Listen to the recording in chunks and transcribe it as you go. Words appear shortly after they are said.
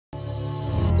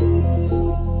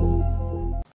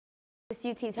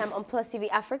UT time on Plus TV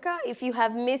Africa. If you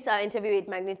have missed our interview with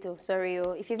Magneto, sorry you.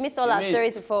 If you've missed all our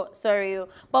stories before, sorry you.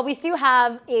 But we still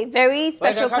have a very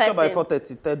special person. By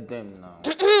 4:30, them now.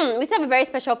 We still have a very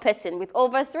special person with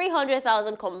over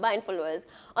 300,000 combined followers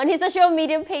on his social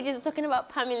media pages. We're talking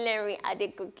about Pamilerin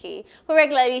Adegoke, who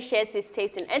regularly shares his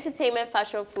taste in entertainment,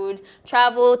 fashion, food,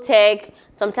 travel, tech,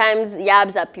 sometimes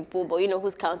yabs at people, but you know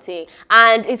who's counting.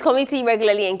 And his community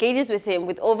regularly engages with him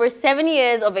with over 7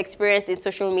 years of experience in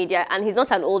social media. And he's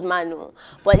not an old man, no.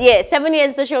 But yeah, 7 years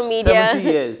in social media. 70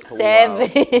 years. Seven.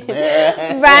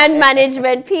 Wow. Brand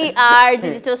management, PR,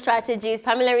 digital strategies.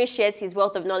 Pamilerin shares his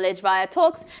wealth of knowledge via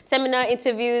talks, seminar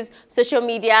interviews, social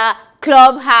media,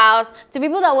 Clubhouse, to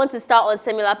people that want to start on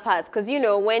similar paths. Because, you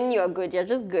know, when you're good, you're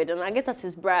just good. And I guess that's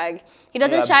his brag. He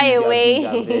doesn't shy away.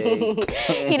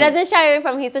 He doesn't shy away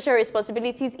from his social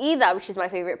responsibilities either, which is my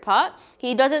favorite part.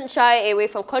 He doesn't shy away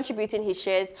from contributing his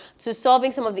shares to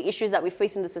solving some of the issues that we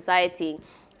face in the society.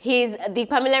 The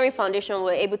Pamilerin Foundation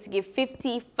were able to give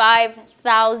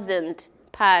 55,000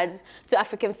 pads to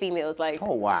African females. Like,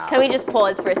 oh wow! Can we just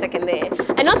pause for a second there?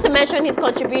 And not to mention his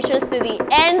contributions to the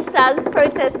End SARS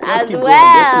protest as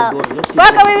well.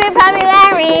 Welcome with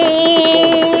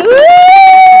Pamilerin.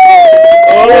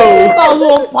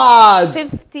 50,000 pads.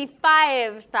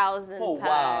 55,000. Oh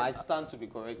wow! I stand to be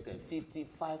corrected.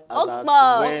 55,000.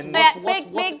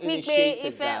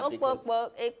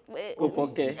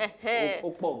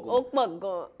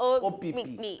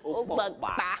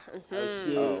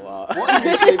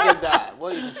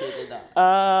 What initiated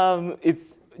that?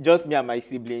 It's just me and my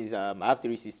siblings. I have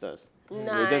 3 sisters.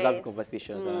 Nice. We just have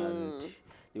conversations and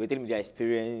they were telling me their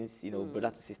experience, you know,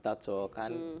 brother to sister talk.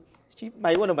 And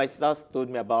one of my sisters told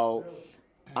me about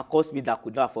a course that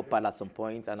could not afford pad at some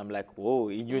point, and I'm like, whoa,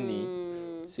 in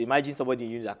uni. So imagine somebody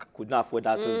in uni that could not afford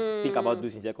that. So think about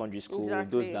those in secondary school,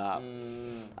 those that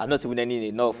are not even earning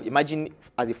enough. Imagine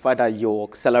as a father, your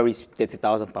salary is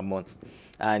 30,000 per month,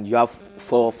 and you have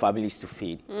 4 families to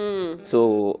feed.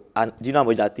 So, and do you know how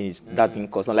much that thing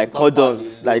costs? Like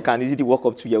condoms, like you can easily walk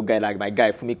up to your guy, like my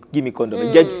guy, for me, give me condom,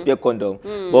 you get spare condom.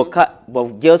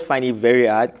 But girls find it very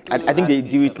hard. I think they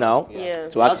do it now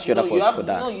to ask each other for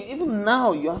that. Even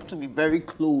now, you have to be very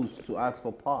close to ask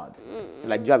for pad.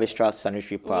 Like, do you have extra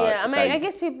sanitary pad? Yeah, I mean, like, I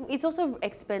guess people, it's also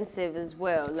expensive as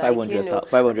well. Like, 500, you know,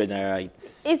 500 naira.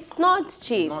 It's not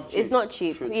cheap. It's not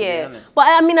cheap. True, yeah. But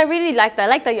I mean, I really like that. I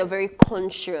like that you're very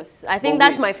conscious. I think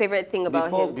that's my favorite thing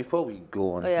about him. Before we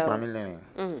go on, Pamilerin,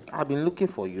 I've been looking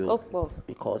for you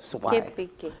because why?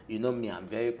 You know me, I'm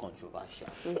very controversial.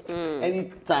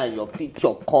 Anytime your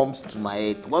picture comes to my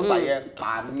head, once I hear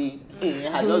Pami,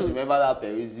 I just remember that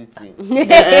Peruzzi thing.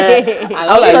 And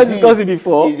all I discussed it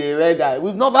before. Is a red eye.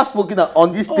 We've never spoken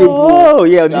on this table. Oh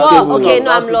yeah, on this table. Okay,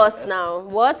 no, I'm lost now.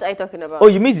 What are you talking about? Oh,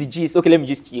 you missed the gist. Okay, let me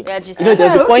just you. Yeah, gist. You know,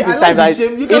 there's a point in time that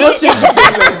you cannot shame the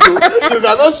shameless. You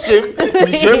cannot shame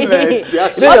the shameless.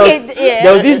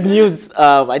 There was this news,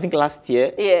 I think last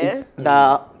year. Yeah.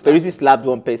 That Peruzzi slapped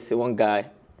one guy.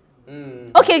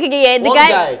 Okay, yeah. The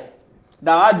guy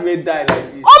that had red dye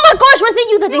like this. Oh my gosh, was it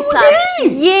you that they slapped?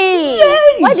 Yay!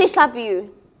 Why did they slap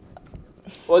you?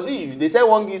 Was it you? They said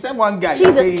one guy.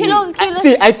 Jesus, kilo.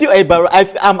 See, I feel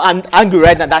I'm angry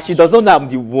right now that she doesn't know I'm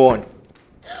the one.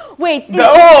 Wait. Wait.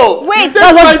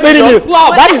 That's what explaining you.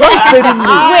 That is what explaining me.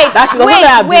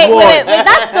 Wait.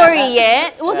 That story,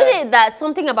 yeah. Wasn't it that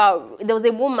something about there was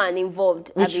a woman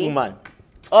involved? Which woman?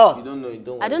 Oh, you don't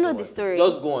know. I don't know the story.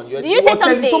 Just go on. Did you say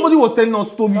something? Somebody was telling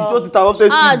us story. Just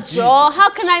interrupted. Joe, how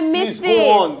can I miss this?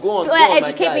 Go on.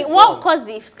 Educate me. What caused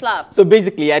the slap? So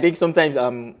basically, I think sometimes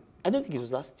I don't think it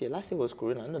was last year. Last year was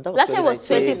Corona. No, that was last year was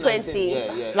 2020.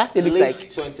 Yeah. Last year looks like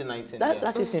 2019.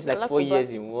 Last year seems like 4 years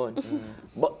in one.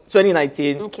 But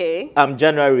 2019. Okay.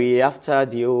 January after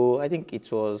the I think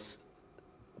it was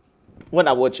when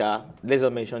I watch her. Let's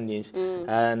not mention names.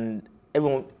 And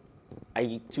everyone,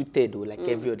 I tweeted like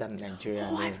every other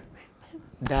Nigerian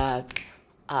that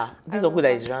this uncle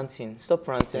that is ranting. Stop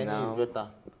ranting now.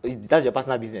 That's your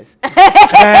personal business.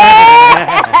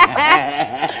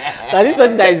 Now this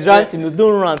person that is ranting,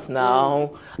 don't rant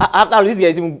now. After this guy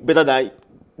is even better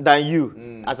than you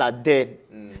as a dead.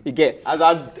 You get as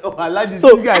I like this.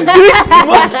 So, guy.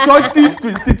 Constructive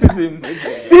criticism.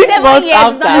 6 months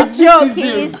after,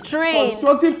 he is trained.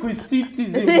 Constructive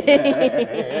criticism.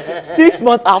 6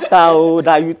 months after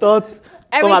that you thought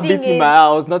come and beat me in my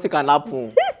house, nothing can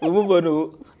happen. We move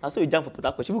on. And so you jump for Port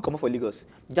Harcourt. She will come for Lagos.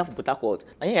 You jump for Port Harcourt.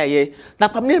 And yeah. Now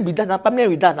Pamilerin with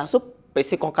that. Now so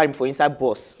person can carry me for inside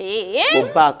bus.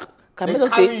 For back. They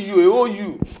carry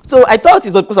you. So I thought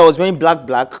it was because I was wearing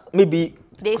black, maybe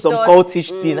some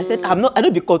cultish thing. I said, I'm not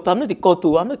the cult, I'm not the cult.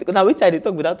 I'm not the, now wait till they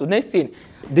talk without the next thing.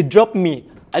 They drop me.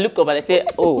 I look up and I say,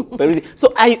 oh, Peruzzi.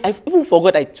 So I even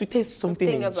forgot I tweeted something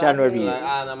in January. Like,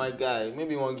 nah, my guy,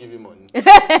 maybe he won't give you money.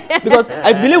 Because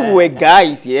I believe we were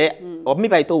guys, yeah? Or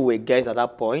maybe I thought we were guys at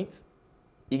that point.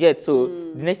 You get, so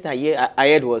the next thing I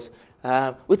heard was,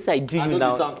 what's I do you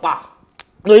now?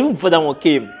 No, even before that one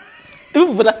came. Even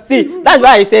before that, see, that's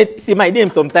why I said, see, my name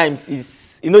sometimes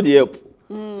is, the help.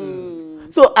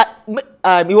 So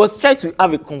he was trying to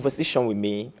have a conversation with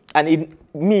me, and if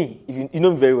you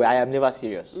know me very well, I am never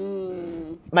serious.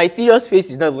 My serious face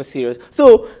is not even serious.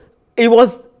 So he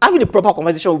was having a proper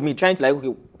conversation with me, trying to like,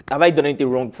 okay, have I done anything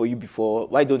wrong for you before?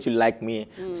 Why don't you like me?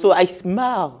 So I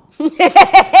smile. Just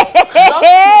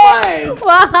smile.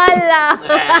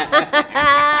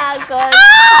 God.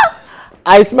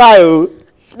 I smile.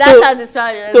 That's how the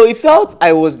smile is. So he felt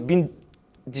I was being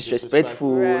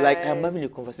disrespectful, like I'm having a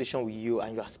conversation with you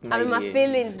and you are smiling. I'm in my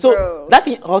feelings, so bro. That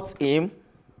thing hurt him.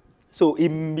 So he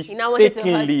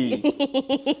mistakenly.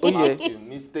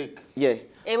 Mistake. Yeah.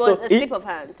 It was a slip of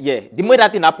hand. Yeah. The moment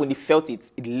that thing happened, he felt it.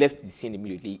 He left the scene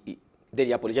immediately. Then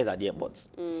he apologized at the airport.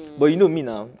 But you know me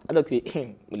now. I don't say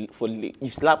you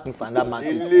slap me for that man.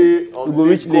 You go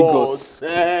reach Lagos.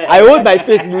 I hold my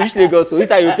face to reach Lagos. So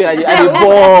inside European, I the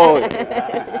boy.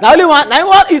 Now only one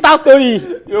is that story.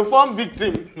 You're from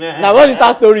victim. Now what is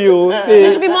that story?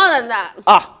 There should be more than that.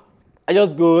 I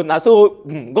just go now. So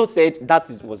God said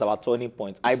was our turning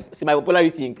point. I see my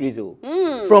popularity increase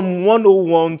from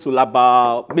 101 to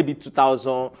about maybe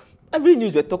 2000. Every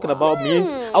news were talking about me.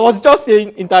 I was just saying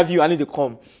interview. I need to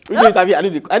come. Interview. I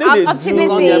need to do. No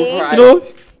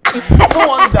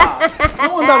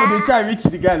wonder when they try to reach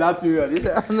the guy in that period. He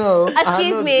said, no.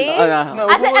 Excuse me. No,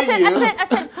 I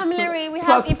said, Pamilerin, we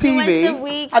have influencer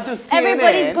week.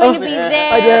 Everybody's going to be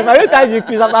there. I don't tell you,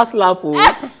 Chris, after slap.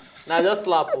 Nah, just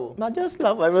slap. Nah, just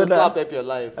slap. I so slap up your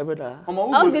life. I brother.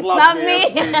 Slap me.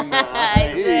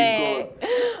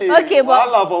 Okay, but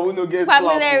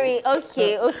Pamilerin,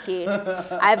 okay.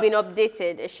 I've been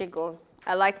updated, Eshigo.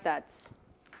 I like that.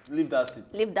 Leave that seat.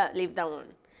 Leave that one.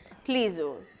 Please,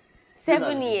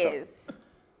 7 years.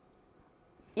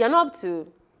 You're not up to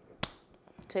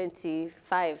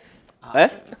 25. Eh?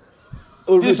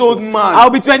 This old man.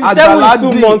 I'll be 27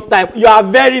 in 2 months' time. You are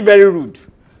very, very rude.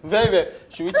 Very, very.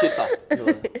 Should we chase her? No.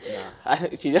 Nah.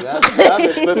 She just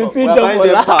to see John for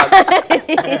that.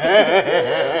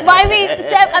 But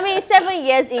I mean, 7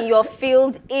 years in your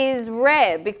field is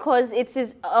rare because it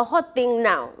is a hot thing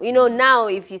now. You know, now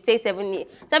if you say 7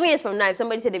 years from now, if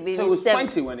somebody said they've been so it was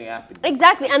 20 when it happened.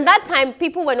 Exactly, and that time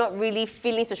people were not really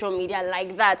feeling social media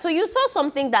like that. So you saw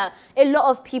something that a lot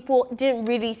of people didn't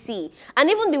really see, and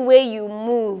even the way you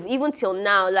move, even till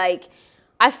now, like.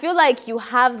 I feel like you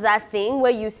have that thing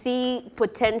where you see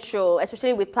potential,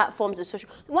 especially with platforms and social.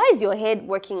 Why is your head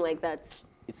working like that?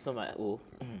 It's not my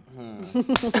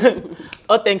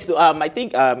thanks to I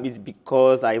think it's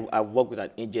because I've worked with an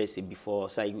agency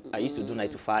before, so I used to do 9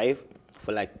 to 5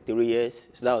 for like 3 years.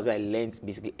 So that was where I learned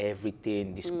basically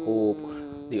everything, the scope,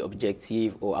 the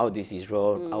objective, or how this is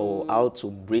run, or how to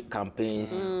break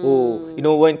campaigns.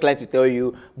 When clients will tell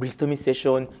you brainstorming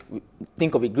session,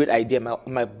 think of a great idea.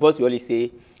 My boss will always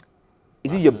say,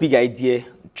 "Is this your big idea?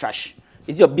 Trash.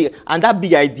 Is your big?" And that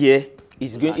big idea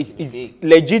is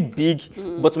legit big,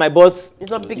 but my boss, it's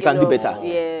not big you can do better.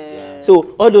 Yeah.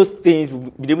 So all those things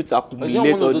will be able to accumulate. You're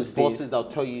one all of those things. bosses that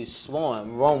will tell you small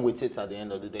and run with it at the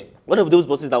end of the day. One of those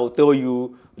bosses that will tell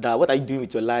you that what are you doing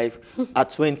with your life? At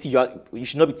 20, you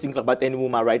should not be thinking about any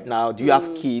woman right now. Do you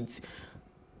have kids?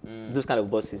 Those kind of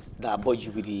bosses that boy you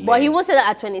really. But he won't say that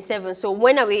at 27. So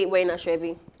when are we wearing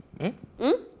Ashwebi?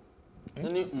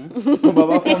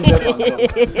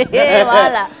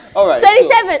 All right.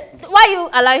 27. Why you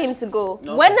allow him to go?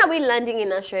 No. When are we landing in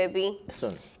Ashwebi?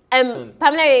 Soon.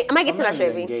 Pamilerin, am I getting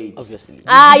Ashwebi? Obviously.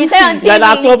 You said on TV. You're in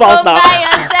our clubhouse now.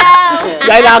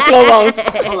 You're in our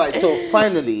clubhouse. All right. So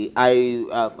finally,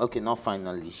 not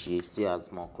finally. She still has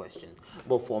more questions.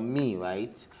 But for me,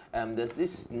 right? There's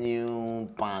this new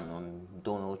ban on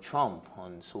Donald Trump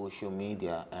on social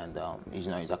media, and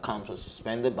his account was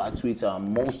suspended by Twitter,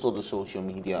 and most of the social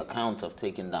media accounts have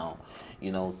taken down,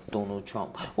 Donald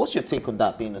Trump. What's your take on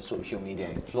that, being a social media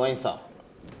influencer?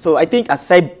 So I think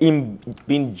aside him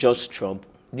being just Trump,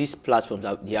 these platforms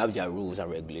they have their rules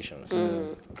and regulations,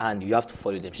 and you have to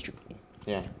follow them strictly.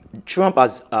 Yeah. Trump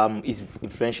is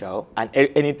influential, and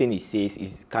anything he says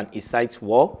can incite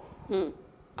war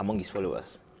among his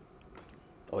followers,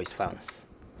 or his fans,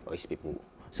 or his people.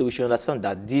 So we should understand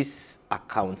that these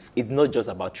accounts, it's not just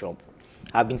about Trump.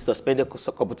 I've been suspended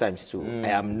a couple times too. I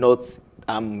am not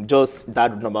I'm just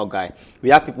that normal guy. We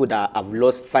have people that have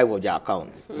lost 5 of their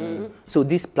accounts. So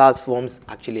these platforms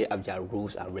actually have their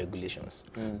rules and regulations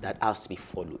that has to be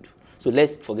followed. So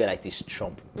let's forget that it is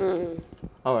Trump.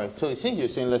 All right, so since you're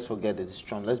saying let's forget it is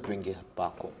Trump, let's bring it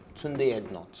back home. Tunde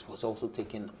Ednut was also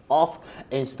taken off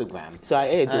Instagram. So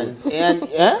I heard,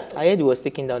 I heard he was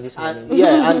taken down this morning.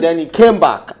 And then he came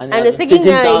back and it's taken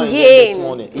down again this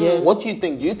morning. What do you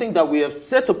think? Do you think that we have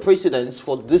set a precedence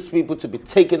for these people to be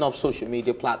taken off social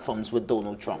media platforms with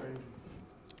Donald Trump?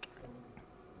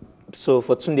 So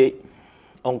for Tunde,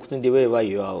 Uncle Tunde, wherever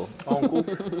you are, Uncle,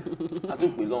 I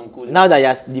think we Uncle. Now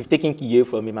that you've taken Kiye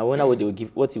from him, I wonder what they will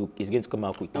give. What he's going to come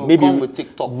out with. Maybe come with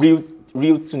TikTok.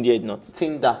 Real Tunde Ednut.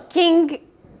 Tinder. King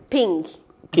Ping.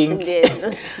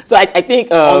 So I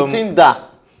think on Tinder.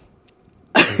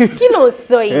 He knows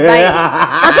so.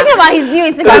 I'm talking about his new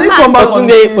Instagram. Can he come back on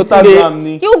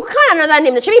Instagram? You can't another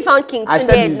name. Should we found King Tunde I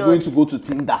said he's going to go to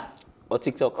Tinder or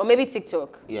TikTok or maybe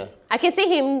TikTok. Yeah. I can see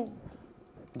him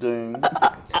doing with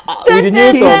the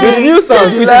new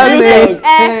song. Oh,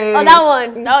 that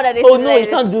one. That oh no, he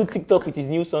can't do TikTok with his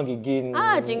new song again.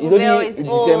 Jingle Bell is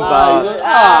December.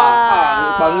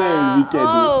 Pamilerin is wicked.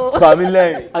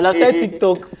 Pamilerin. And I said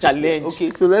TikTok challenge.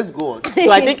 Okay, so let's go on.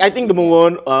 So I think number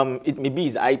one, it may be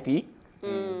his IP,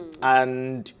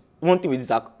 and one thing with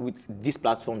these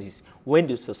platforms is when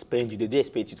they suspend you, they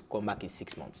expect you to come back in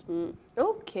 6 months.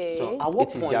 Okay. So at what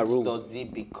point does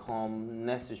it become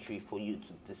necessary for you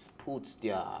to dispute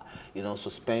their,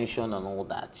 suspension and all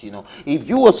that? If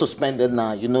you were suspended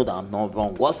now, you know that I'm not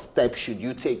wrong. What steps should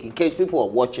you take in case people are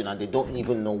watching and they don't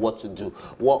even know what to do?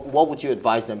 What would you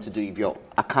advise them to do if your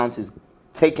account is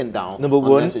taken down? Number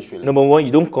one,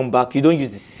 you don't come back. You don't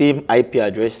use the same IP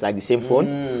address, like the same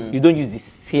phone. You don't use the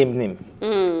same name.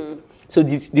 So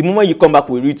the moment you come back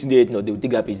with Real Tunde Ednut, they will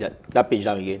take that page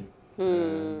down again.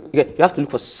 Okay, you have to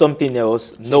look for something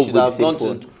else. So with the same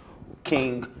phone. To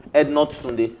King Ednut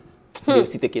Tunde. They will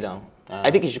still take it down.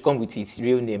 I think he should come with his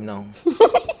real name now.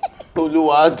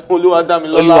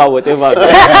 Oluwa whatever.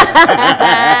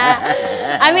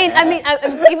 I mean,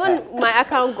 even my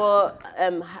account got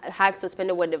hacked,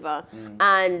 suspended, whatever.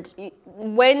 And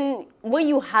when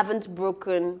you haven't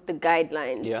broken the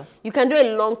guidelines, you can do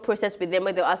a long process with them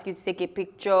where they'll ask you to take a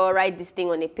picture, write this thing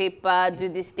on a paper, do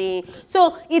this thing.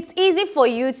 So it's easy for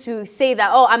you to say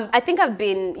that, oh, I think I've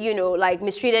been, like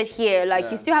mistreated here.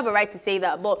 Like you still have a right to say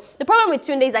that. But the problem with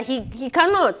Tunde is that he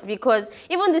cannot, because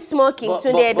even this small King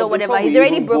Tunde or whatever, he's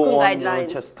already broken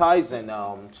guidelines. Chastising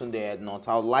Tunde Ednut,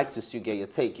 I would like to still get your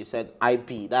take. You said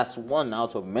IP, that's one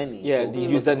out of many. Yeah, so the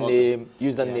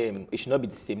username, it should not be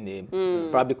the same name.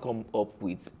 Probably come up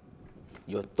with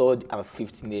your 3rd and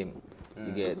 5th name.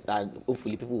 You get, and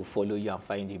hopefully people will follow you and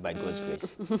find you by God's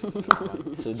grace.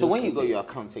 So when you got your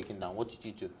account taken down, what did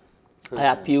you do?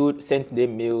 I appealed, sent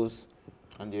them mails.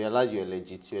 And you realized you're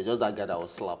legit. You're just that guy that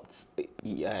was slapped.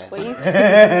 Yeah.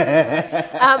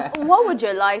 What would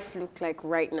your life look like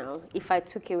right now if I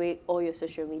took away all your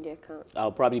social media accounts?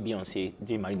 I'll probably be on, say,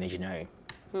 doing marine engineering.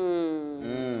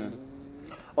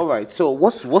 All right. So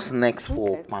what's next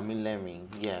for Pamilerin?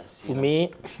 Yes. For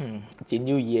me, it's a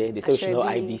new year. They say we should not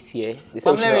hype this year.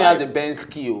 Pamilerin has a bench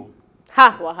skill.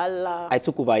 Ha, wahala. I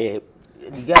took over here.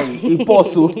 The guy, he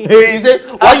paused. He said,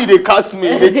 "Why you they cast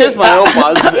me? They chase my own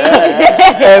pass.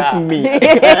 Help me."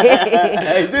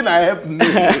 He said, "I help me."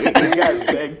 The guy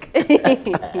beg.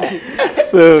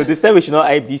 So they said we should not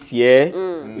hype this year.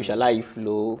 We shall let it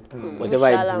flow, whatever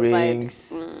it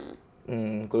brings.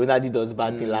 Corona did us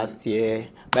bad thing last year.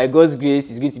 By God's grace,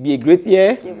 it's going to be a great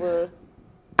year.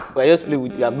 We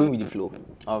are going with the flow.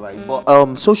 All right,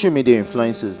 but social media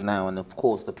influencers now, and of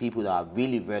course the people that are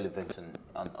really relevant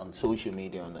on social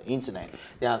media, on the internet,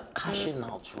 they are cashing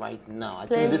out right now. I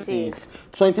think this is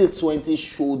 2020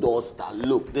 showed us that,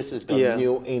 look, this is the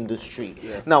new industry.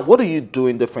 Now, what are you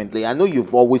doing differently? I know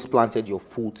you've always planted your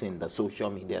foot in the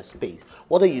social media space.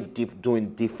 What are you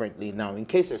doing differently now? In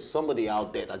case there's somebody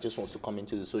out there that just wants to come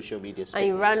into the social media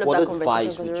space, what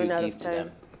advice would you give to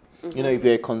them? If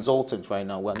you're a consultant right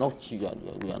now, we are not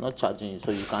charging you,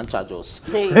 so you can't charge us.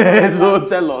 So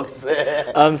tell us.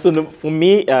 For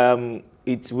me,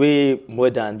 it's way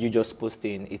more than you just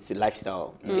posting. It's a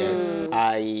lifestyle.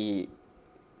 I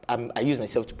use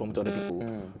myself to promote other people.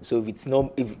 So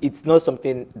if it's not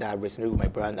something that resonates with my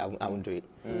brand, I won't do it.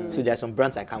 So there are some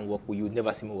brands I can't work with. You would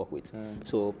never see me work with.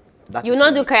 So You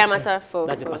not do Kayamata for.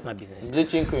 That's your personal business.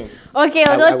 Bleaching cream. Okay,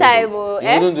 no time.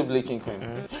 You don't do bleaching cream.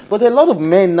 But a lot of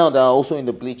men now that are also in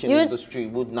the bleaching industry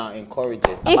would now encourage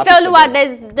it.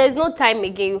 If there's no time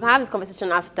again, you can have this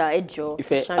conversation after Ejo.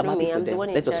 I'm the one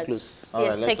in charge. Let us close.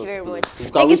 Yes, thank you very much.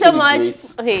 Thank you so much.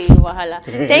 Hey, wahala.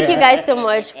 Thank you guys so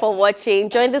much for watching.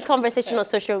 Join this conversation on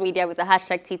social media with the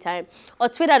hashtag Tea Time or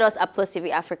tweet at us at +TV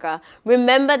Africa.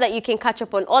 Remember that you can catch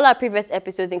up on all our previous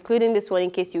episodes, including this one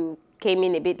in case you came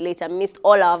in a bit late and missed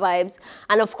all our vibes,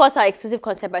 and of course our exclusive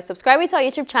content by subscribing to our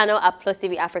YouTube channel at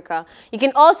 +TV Africa. You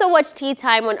can also watch Tea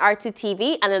Time on R2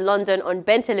 TV and in London on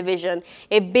Ben Television.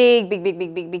 A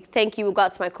big thank you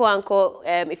got to my co-anchor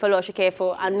Ifolo Oshike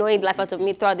for annoying the life out of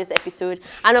me throughout this episode,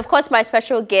 and of course my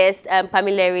special guest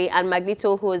Pamilerin and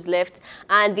Magnito, who is left,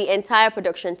 and the entire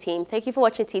production team. Thank you for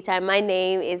watching Tea Time. My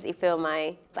name is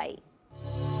Ifeoma. Bye.